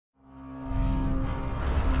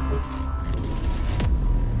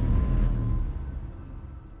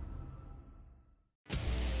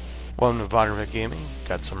Welcome to Vognarvik Gaming.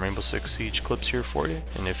 Got some Rainbow Six Siege clips here for you,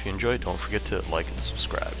 and if you enjoyed, don't forget to like and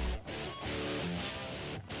subscribe.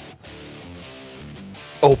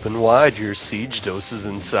 Open wide, your siege dose is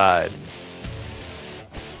inside.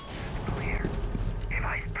 Clear.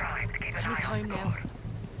 Device primed. Keep an eye on the door.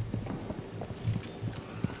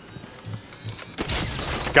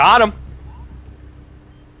 Got him!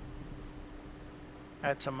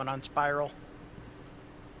 Had someone on spiral.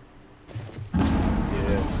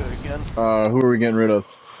 Yeah, good again. Who are we getting rid of?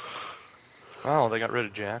 Oh, they got rid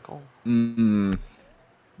of Jackal.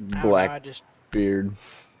 Blackbeard.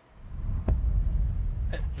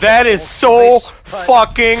 That is so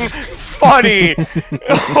fucking funny!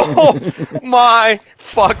 Oh my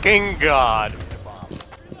fucking god.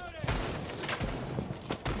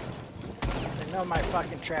 They know my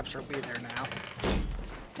fucking traps will be there now.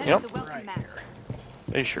 Yep. Right here.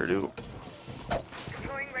 They sure do.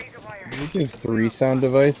 Do we get 3 sound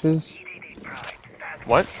devices?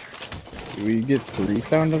 What? Do we get 3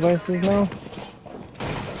 sound devices now?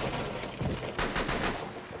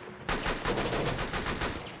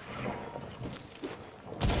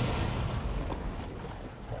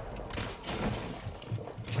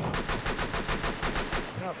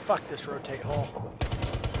 Oh, fuck this rotate hole.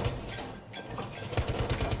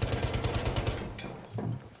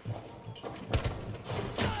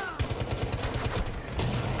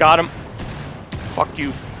 Got him. Fuck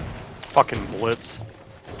you. Fucking blitz.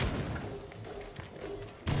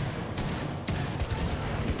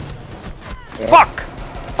 Yeah. Fuck!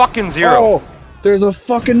 Fucking zero. Oh! There's a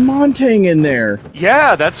fucking Montang in there!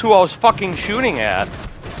 Yeah, that's who I was fucking shooting at.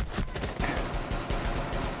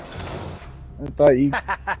 I thought you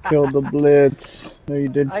killed the Blitz. No, you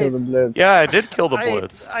did kill the Blitz. Yeah, I did kill the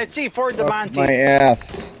blitz. I see Ford the Up Monty. my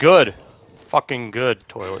ass. Good. Fucking good,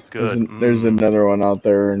 toilet. Good. There's another one out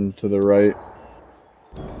there and to the right.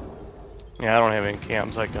 Yeah, I don't have any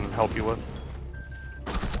cams I can help you with.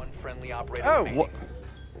 One friendly operator. Oh! remaining.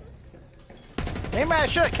 Maybe I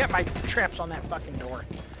should have kept my traps on that fucking door.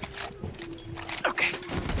 Okay.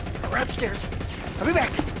 We're upstairs. I'll be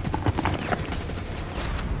back.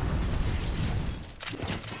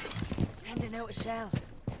 Sending out a shell.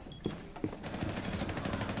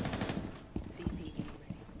 CCE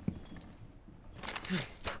ready.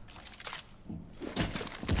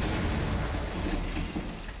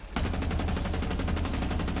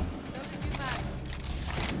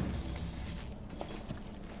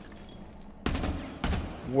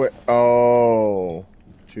 What? Oh.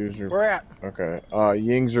 Choose your. Where at? Okay.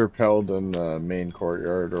 Yings are repelled in the main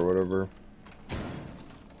courtyard or whatever.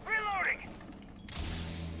 Reloading.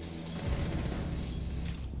 CCE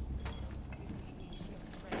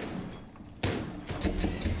shields ready.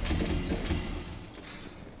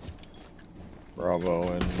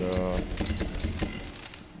 Bravo and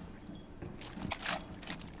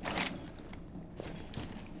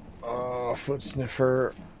Foot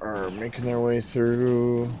Sniffer are making their way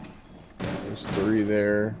through. There's 3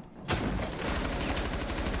 there. By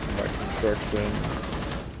construction.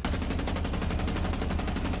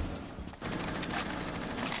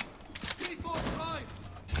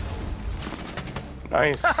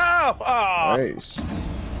 Nice. Oh! Oh! Nice.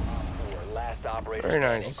 Last operator. Very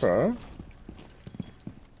nice. Okay.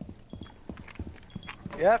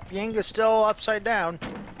 Yep, Ying is still upside down.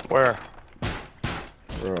 Where?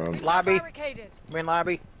 Lobby. Barricaded. Main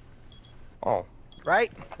lobby. Oh.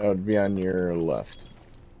 Right? That would be on your left.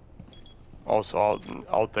 Oh, so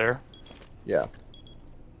out there? Yeah.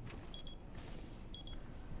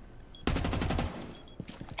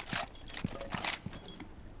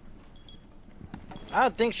 I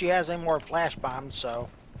don't think she has any more flash bombs, so.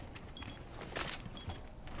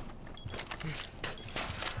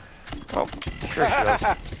 Oh, sure she does.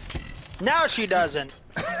 Now she doesn't.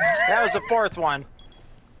 That was the 4th one.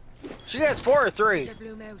 She gets 4 or 3. They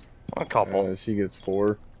bloom out. A couple. She gets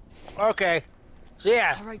 4. Okay. So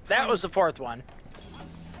yeah, All right, that Brian. was the 4th one.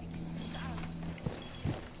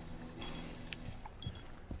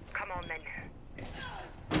 Come on then.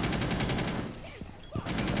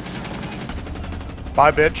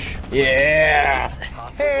 Bye, bitch. Yeah.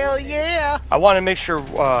 Hell yeah! I want to make sure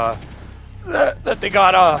that they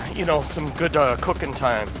got you know, some good cooking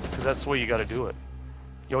time, because that's the way you got to do it.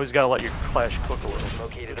 You always got to let your clash cook a little.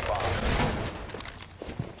 Located a bomb.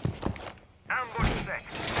 Ambush set.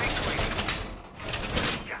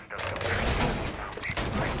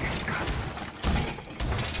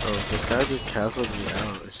 Oh, this guy just castled me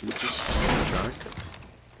out. Is he just drunk?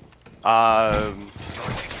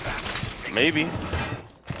 Maybe.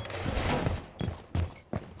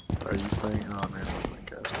 Are you playing? Oh man, I like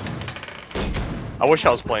castle. I wish I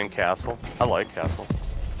was playing Castle. I like Castle.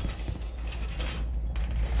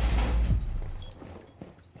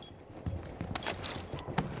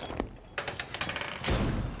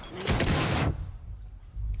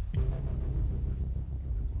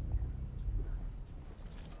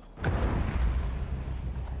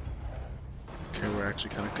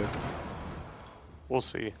 actually kind of good. We'll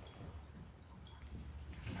see.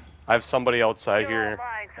 I have somebody outside here,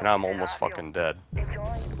 and I'm almost fucking dead.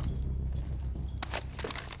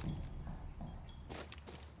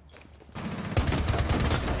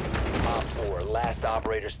 Op 4, last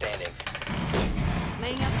operator standing.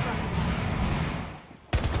 Laying up front.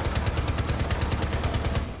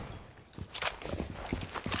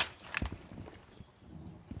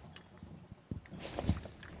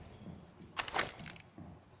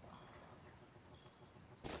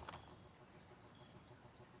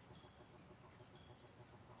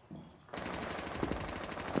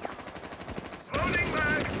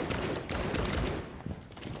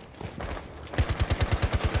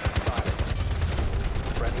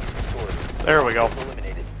 There we go.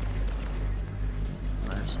 Eliminated.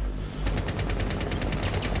 Nice.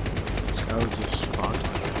 This guy was just spawned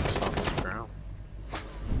on the ground.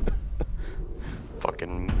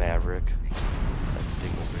 Fucking Maverick. That's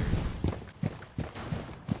Dingleberry.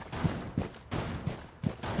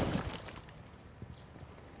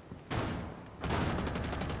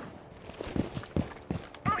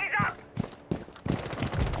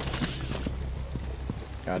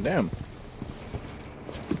 Goddamn.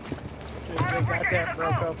 They got that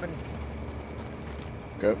broke open,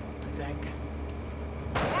 Go. I think.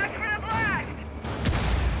 Watch for the blast!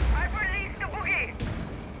 I've released the boogie!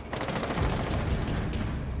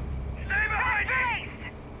 Stay behind me!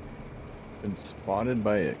 Been spotted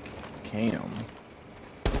by a cam.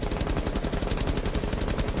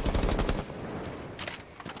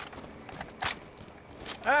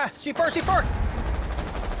 Ah, C4, C4!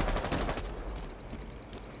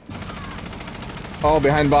 Oh,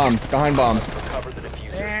 behind bomb. Behind bomb. Recover the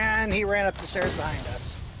diffuser. And he ran up the stairs behind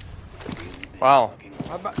us. Wow.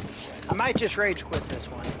 I might just rage quit this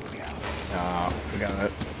one. Ah, we got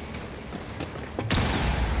it.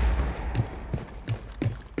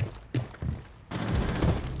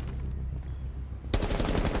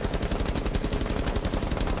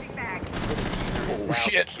 Oh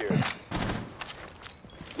shit.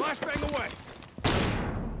 Flashbang away.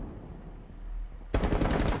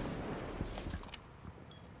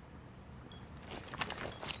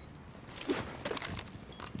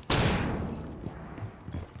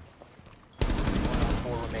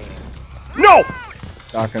 No!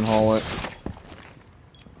 Dock and haul it.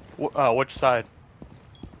 Which side?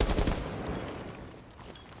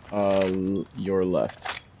 Your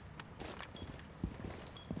left.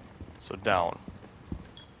 So down.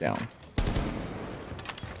 Down.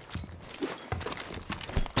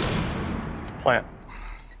 Plant.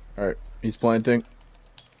 Alright, he's planting.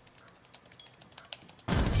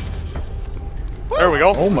 There we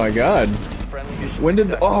go. Oh my god. Friendly mission When did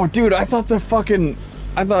successful. oh dude, I thought the fucking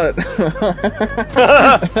I thought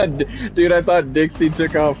dude, I thought Dixie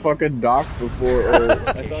took out fucking Doc before or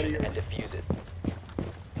I thought he and defuse it.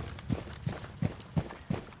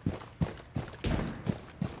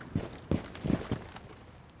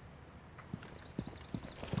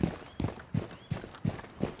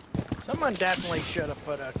 Someone definitely should have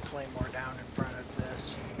put a claymore down in front of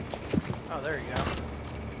this. Oh, there you go.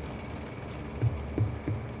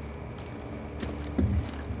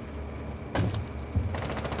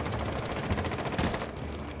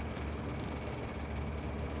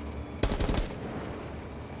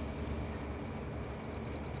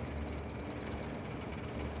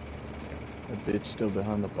 That bitch still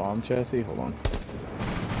behind the bomb chassis? Hold on.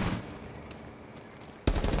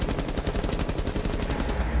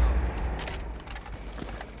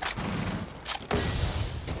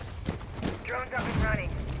 Drone's up and running.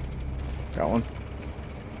 Got one.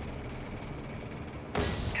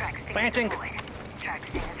 Track station Planting. deployed. Track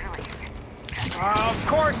station is released. Of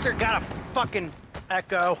course, they're got a fucking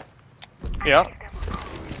echo. Yeah.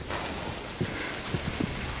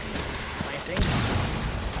 Planting.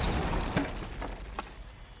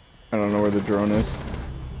 I don't know where the drone is.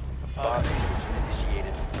 Bomb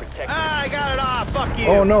initiated. Protect Ah, I got it off. Fuck you.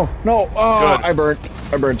 Oh no, no! Oh, Good. I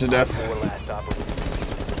burnt to death. 4 last operator.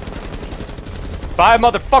 Bye,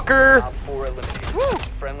 motherfucker. Op 4 eliminated. Woo!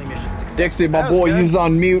 Friendly mission successful. Dixie, my That was boy, good. he's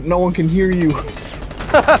on mute. No one can hear you.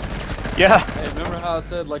 Yeah. Hey, remember how I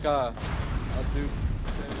said like I do?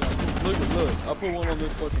 Look! I put one on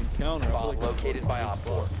this fucking counter. I feel Bomb like that's located by Op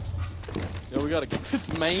 4. Yeah, we gotta get this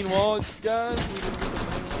main wall, guys.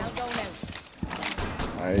 Now going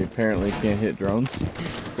out. I apparently can't hit drones.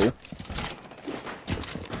 Cool. On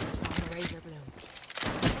the razor bloom.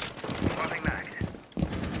 Closing max.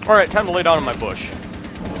 All right, time to lay down in my bush.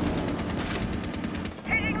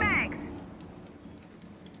 Changing mags.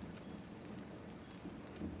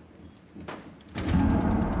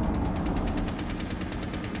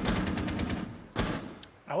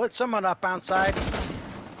 lit someone up outside.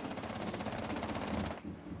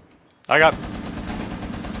 I got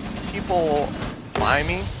people by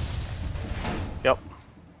me. Yep.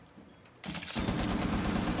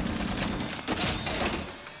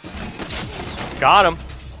 Got him.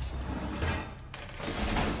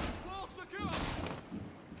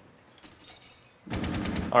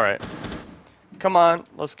 All right. Come on,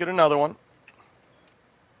 let's get another one.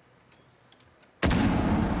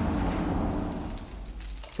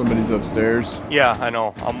 Somebody's upstairs. Yeah, I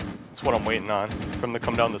know. That's what I'm waiting on. For him to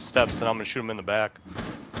come down the steps, and I'm gonna shoot him in the back.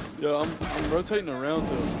 Yeah, I'm rotating around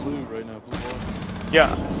to blue right now. Blue ball.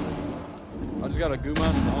 Yeah. I just got a goo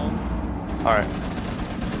mount on. All right.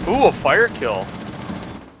 Ooh, a fire kill.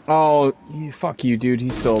 Oh, fuck you, dude.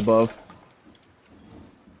 He's still above.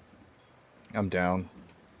 I'm down.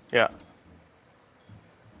 Yeah.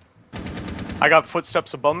 I got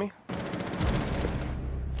footsteps above me.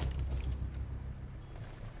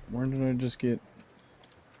 Where did I just get?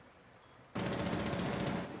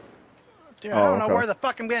 Dude, I don't know where the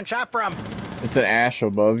fuck I'm getting shot from. It's an ash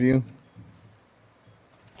above you.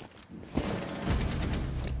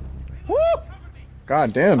 Woo!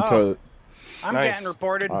 God damn, Oh. I'm Nice. getting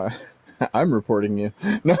reported. I'm reporting you.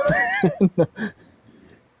 No.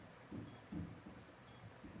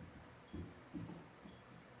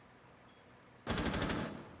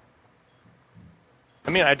 I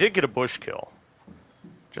mean, I did get a bush kill.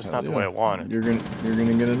 Just Hell not the yeah. way I wanted. You're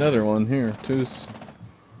gonna get another one here, too.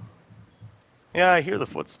 Yeah, I hear the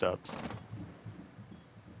footsteps.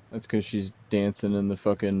 That's because she's dancing in the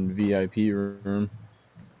fucking VIP room.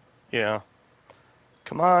 Yeah.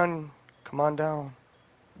 Come on down.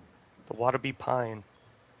 The Waterby Pine.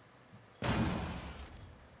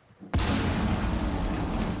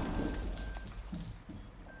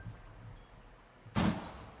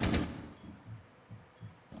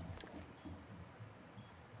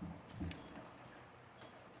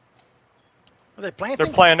 Are they planting?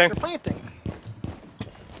 They're planting. They're planting.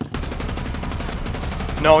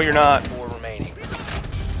 No, you're not. 4 remaining.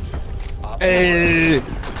 Op Hey,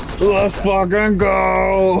 let's fucking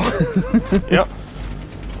go! Yep.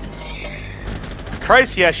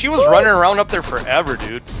 Christ, yeah, she was running around up there forever,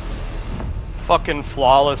 dude. Fucking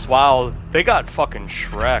flawless. Wow, they got fucking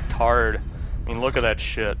shreked hard. I mean, look at that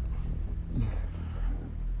shit.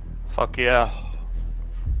 Fuck yeah.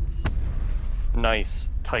 Nice.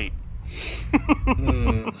 Tight.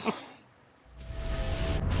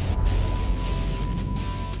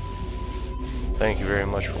 Thank you very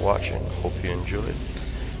much for watching. Hope you enjoyed.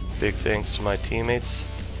 Big thanks to my teammates.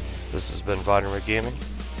 This has been Vognarvik Gaming.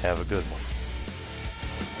 Have a good one.